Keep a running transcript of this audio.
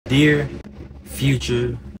Dear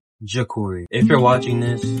future Jakuri, if you're watching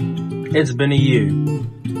this, it's been a year.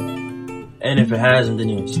 And if it hasn't, then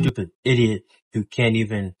you're a stupid idiot who can't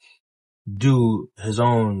even do his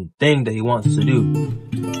own thing that he wants to do.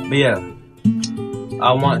 But yeah,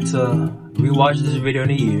 I want to rewatch this video in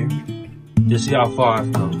a year to see how far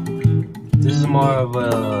I've come. This is more of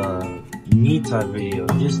a me type video,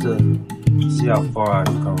 just to see how far I've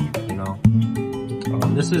come, you know.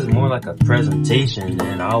 This is more like a presentation,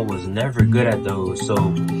 and I was never good at those, so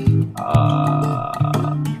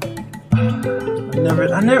I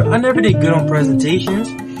never did good on presentations.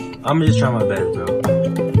 I'm just trying my best, bro.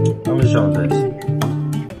 I'm just trying my best.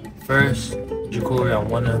 First, Jakuri, I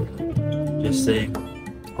wanna just say,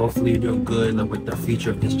 hopefully you're doing good with the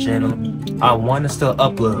future of this channel. I wanna still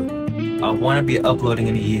upload. I wanna be uploading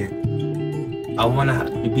in a year. I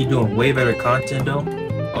wanna be doing way better content though.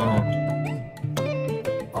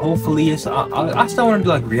 Hopefully I still want to do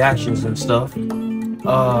like reactions and stuff,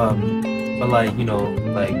 but like, you know,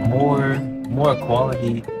 like more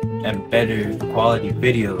quality and better quality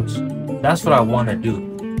videos. That's what I want to do.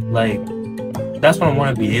 Like, that's what I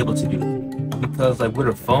want to be able to do, because like with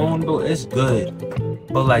a phone, bro, it's good,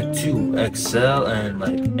 but like to excel and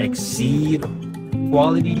like exceed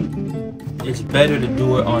quality, it's better to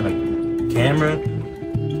do it on a camera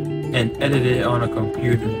and edit it on a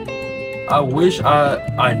computer. I wish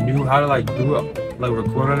I knew how to like do it, like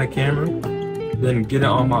record on a camera, then get it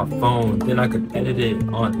on my phone, then I could edit it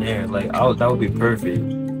on there. Like that would be perfect.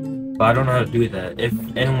 But I don't know how to do that. If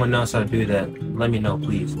anyone knows how to do that, let me know,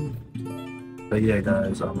 please. But yeah,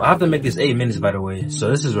 guys, I have to make this 8 minutes, by the way. So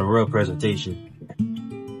this is a real presentation.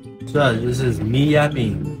 So this is me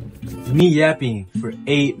yapping for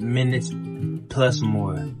 8 minutes plus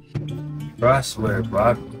more. Bro, I swear, bro,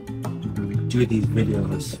 I do these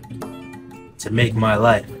videos to make my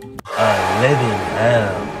life a living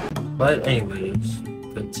hell. But anyways,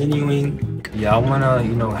 continuing, yeah, I wanna,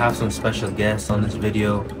 you know, have some special guests on this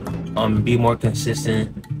video, be more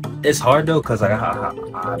consistent. It's hard though, cause I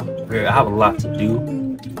have a lot to do,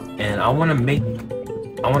 and I wanna make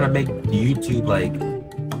YouTube like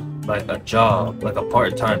a job, like a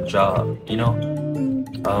part-time job, you know.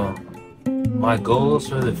 My goals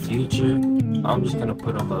for the future, I'm just gonna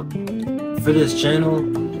put them up for this channel.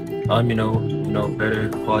 You know, better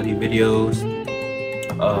quality videos,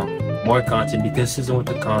 more content, be consistent with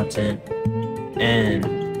the content, and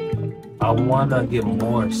I wanna get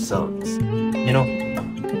more subs. You know,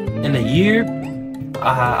 in a year,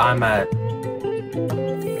 I'm at,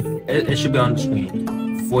 it should be on the screen,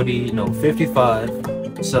 55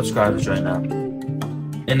 subscribers right now.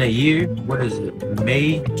 In a year, what is it?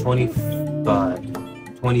 May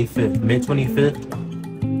 25th,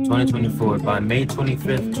 2024. By May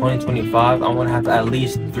 25th, 2025, I want to have at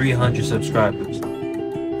least 300 subscribers.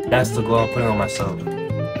 That's the goal I'm putting on myself.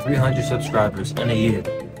 300 subscribers in a year.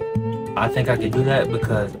 I think I can do that,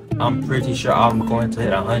 because I'm pretty sure I'm going to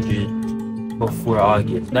hit 100 before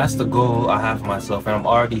August. That's the goal I have for myself, and I'm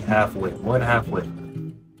already halfway, more than halfway,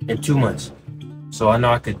 in 2 months. So I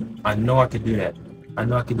know I could do that. I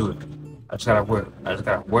know I can do it. I just gotta work. I just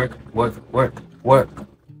gotta work.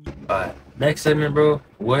 Alright. Next segment, bro.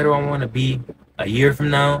 Where do I want to be a year from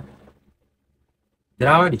now? Did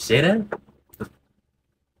I already say that?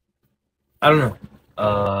 I don't know.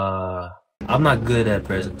 I'm not good at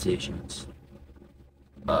presentations.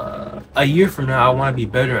 A year from now, I want to be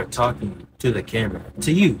better at talking to the camera,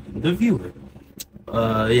 to you, the viewer.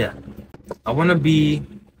 Yeah. I want to be.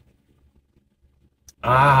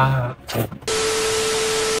 I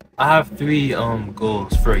have 3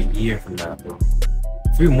 goals for a year from now, bro.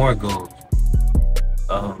 3 more goals.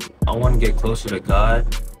 I want to get closer to God.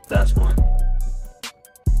 That's one.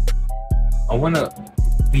 I want to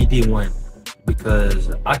be D1,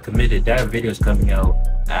 because I committed. That video is coming out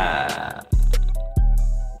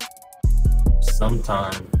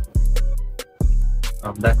sometime.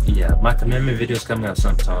 My commitment video is coming out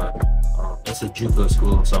sometime. It's a JUCO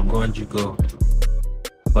school, so I'm going JUCO.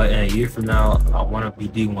 But in a year from now, I want to be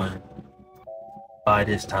D1 by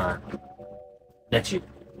this time. Next year.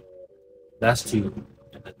 That's 2.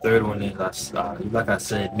 And the third one is, like I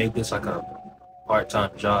said, make this like a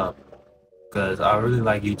part-time job, because I really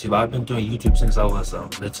like YouTube. I've been doing YouTube since I was a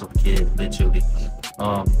little kid, literally.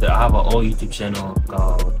 I have an old YouTube channel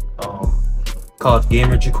called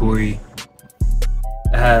Gamer Jakuri.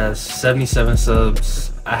 It has 77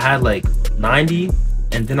 subs. I had like 90,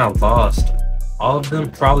 and then I lost all of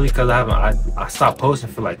them, probably because I stopped posting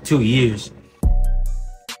for like 2 years.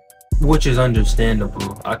 Which is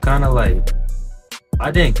understandable. I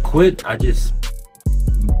didn't quit, I just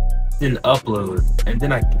didn't upload. And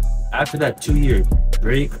then after that 2-year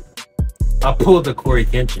break, I pulled the Corey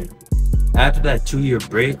Kenshin. After that 2-year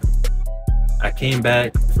break, I came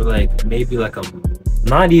back for like maybe like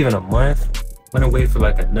not even a month. Went away for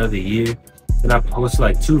like another year. Then I posted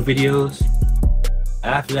like 2 videos.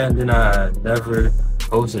 After that, then I never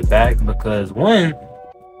posted back because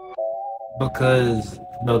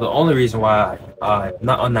the only reason why I'm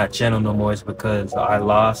not on that channel no more is because I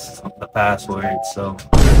lost the password. So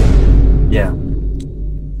yeah,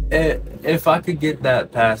 if I could get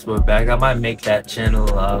that password back, I might make that channel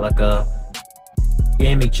like a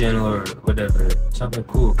gaming channel or whatever, something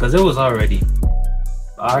cool. Cause I already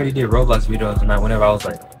did Roblox videos whenever I was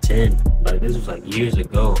like 10. Like this was like years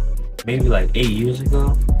ago, maybe like 8 years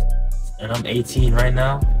ago, and I'm 18 right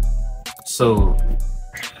now. So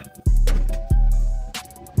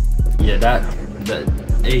yeah,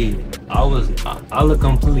 hey, I look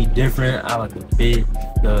completely different. I like the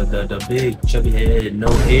big chubby head,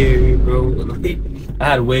 no hair, bro. I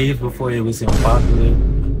had waves before it was even popular.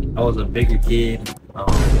 I was a bigger kid,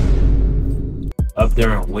 up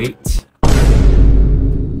there in weight.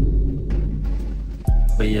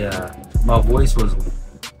 But yeah, my voice was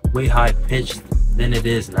way high pitched than it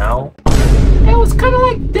is now. It was kind of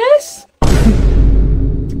like this.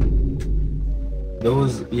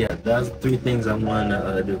 That's 3 things I want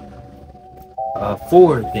to do.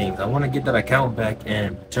 4 things. I want to get that account back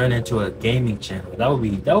and turn it into a gaming channel. That would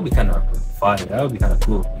be kind of fire. That would be kind of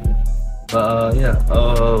cool. But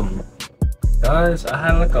guys, I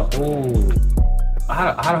had like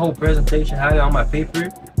I had a whole presentation. I had it on my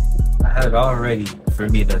paper. I had it all ready for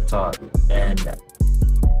me to talk, and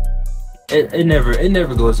it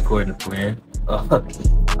never goes according to plan. I'm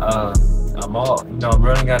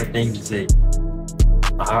running out of things to say.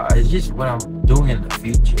 It's just what I'm doing in the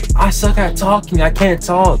future. I suck at talking. I can't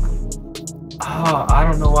talk. I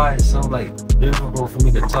don't know why it's so like difficult for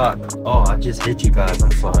me to talk. Oh, I just hit you guys.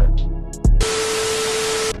 I'm sorry.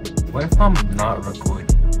 What if I'm not recording?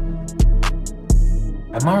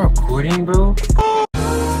 Am I recording, bro?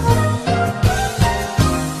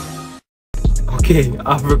 Okay,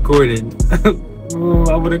 I'm recording.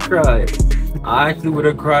 I would have cried. I actually would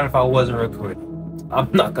have cried if I wasn't recording.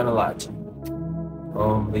 I'm not gonna lie to you.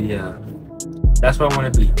 But yeah, that's what I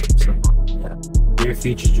want to be. So yeah, dear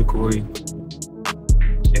future Jacory,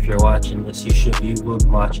 if you're watching this, you will be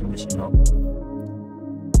watching this, you know.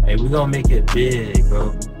 Hey, we're gonna make it big,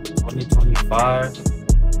 bro. 2025.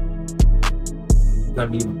 It's gonna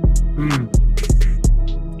be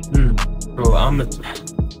bro.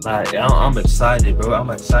 I'm excited, bro. I'm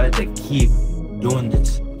excited to keep doing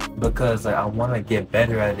this because like I want to get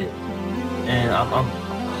better at it, and I'm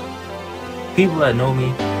people that know me,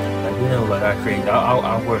 like you know, like I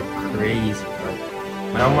work crazy. Like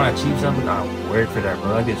when I want to achieve something, I work for that,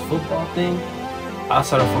 bro. Like this football thing, I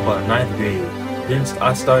started football in 9th grade. Then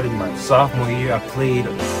I started my sophomore year. I played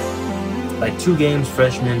like 2 games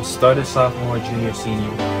freshman, started sophomore, junior,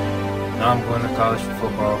 senior. Now I'm going to college for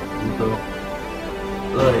football. We go.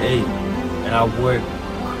 Look, hey, and I work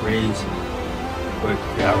crazy. I work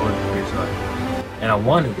crazy hard. And I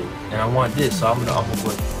wanted it, and I want this, so I'm gonna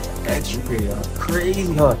work extra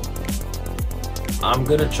crazy hard. I'm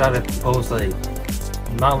gonna try to post like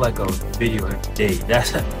not like a video every day.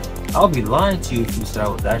 I'll be lying to you if you said I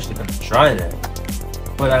was actually gonna try that.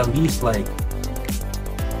 But at least like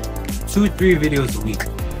 2-3 videos a week.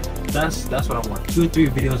 That's what I want. 2-3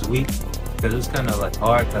 videos a week, because it's kind of like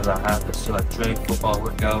hard because I have to still like train, football,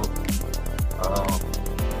 workout,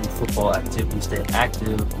 do football activities, stay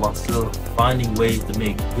active while still finding ways to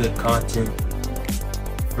make good content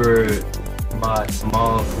for my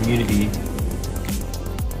small community.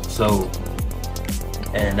 So,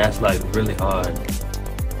 and that's like really hard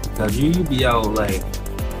because you be out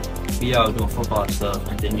doing football stuff,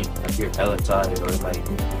 and then you're hella tired, or like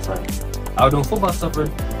it's like out doing football stuff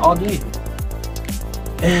all day,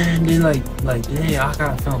 and then like dang, I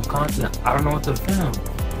gotta film content. I don't know what to film.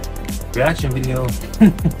 Reaction video.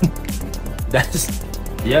 That's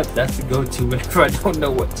the go-to whenever I don't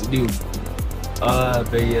know what to do.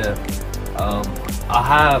 But yeah, I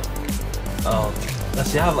have let's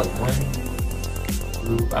see, I have like one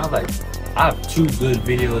group. I have 2 good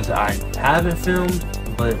videos I haven't filmed,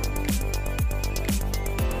 but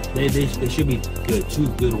they should be good. 2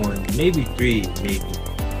 good ones, maybe 3, maybe.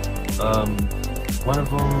 One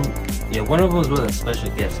of them was with a special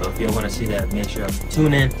guest. So if you want to see that, make sure to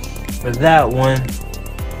tune in for that one.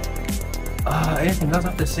 Anything else I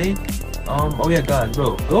have to say? Oh yeah, guys,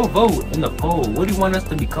 bro, go vote in the poll. What do you want us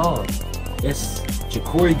to be called? It's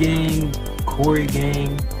Jacory Gang, Corey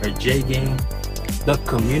Gang, or J Gang. The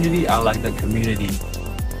community, I like the community.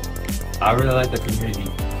 I really like the community.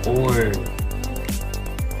 Or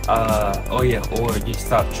Oh yeah, or just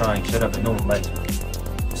stop trying, shut up, and no one likes me.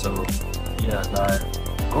 So, yeah, guys,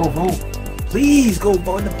 go vote. Please go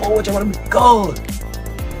vote in the poll, which I want to go.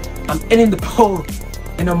 I'm ending the poll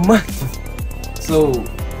in a month. So,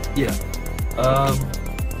 yeah.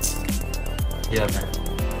 Yeah, man.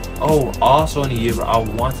 Oh, also in the year, I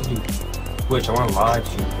want to do Twitch. I want to live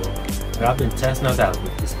stream, bro. But I've been testing out that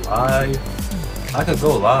with this live. I could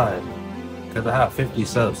go live because I have 50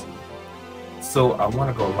 subs. So I want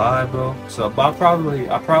to go live, bro. So, but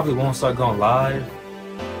I probably won't start going live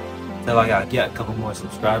until I gotta get a couple more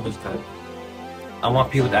subscribers. Cause I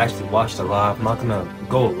want people to actually watch the live. I'm not gonna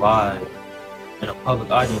go live in a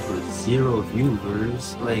public audience with 0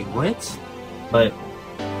 viewers. Like what? But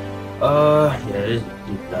yeah, it's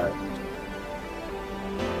that.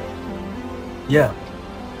 Yeah.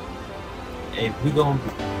 If we gonna,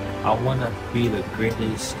 I wanna be the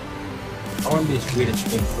greatest. I wanna be the greatest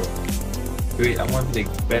stream pro. I want to be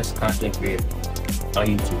the best content creator on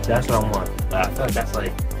YouTube. That's what I want. I feel like that's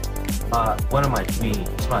like one of my dreams.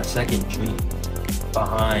 It's my second dream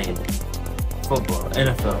behind football,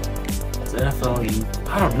 NFL. It's NFL.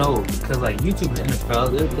 I don't know, because like YouTube and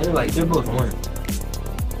NFL, they're both one.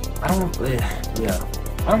 I don't. Yeah.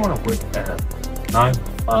 I don't want to work at a 9 to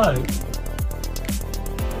 5.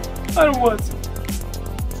 I don't want to.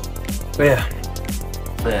 But yeah.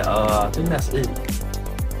 I think that's it.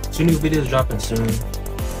 2 new videos dropping soon.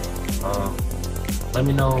 Let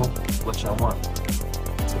me know what y'all want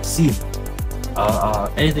to see.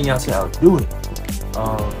 Anything y'all say, I'll do it.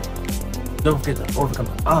 Don't forget to overcome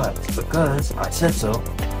the odds, because I said so.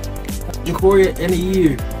 Jacoria in a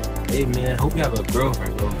year. Hey man, hope you have a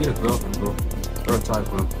girlfriend, bro. Get a girlfriend, bro. Real talk,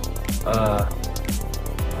 bro.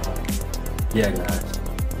 Yeah, guys.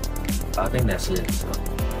 I think that's it. So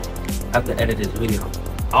I have to edit this video.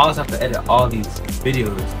 I also have to edit all these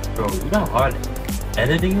videos, bro. You know how hard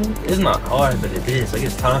editing is? It's not hard, but it is. Like,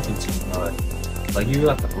 it's time consuming hard. Like, you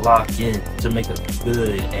have to lock in to make a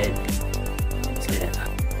good edit. So yeah.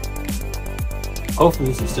 Hopefully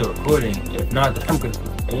this is still recording. If not, then I'm gonna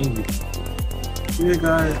be angry. Yeah,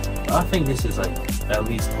 guys. I think this is like at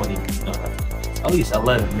least 20, at least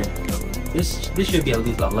 11 minutes. Bro. This should be at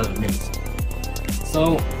least 11 minutes.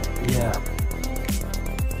 So yeah.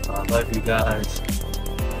 I love you guys.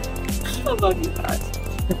 I love you guys.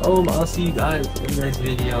 I'll see you guys in the next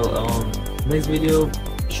video. Next video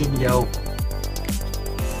should be out.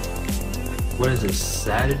 What is this?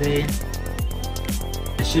 Saturday?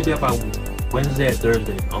 It should be out by Wednesday or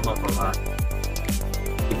Thursday. I'm not gonna lie.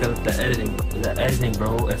 Because the editing,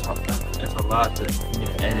 bro, it's a lot to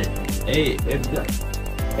edit. Hey,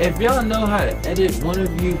 if y'all know how to edit, one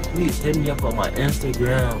of you please hit me up on my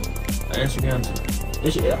Instagram.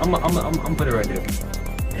 I'm put it right there.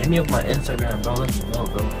 Hit me up my Instagram, bro. Let me know,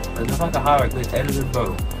 bro. Cause if I can hire a good editor,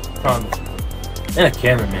 bro, promise. And a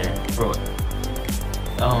cameraman, bro.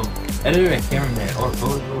 Editor and cameraman, or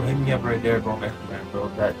bro, hit me up right there, bro. Instagram, bro.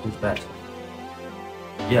 That is fast.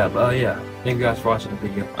 Yeah, but yeah. Thank you guys for watching the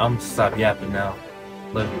video. I'm gonna stop yapping now.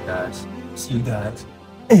 Love you guys. See you guys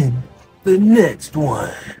in the next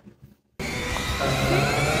one.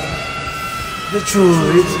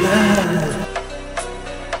 Detroit's live.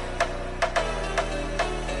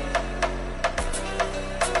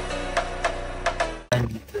 I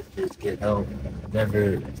need to just get help.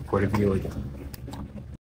 Never record a video again.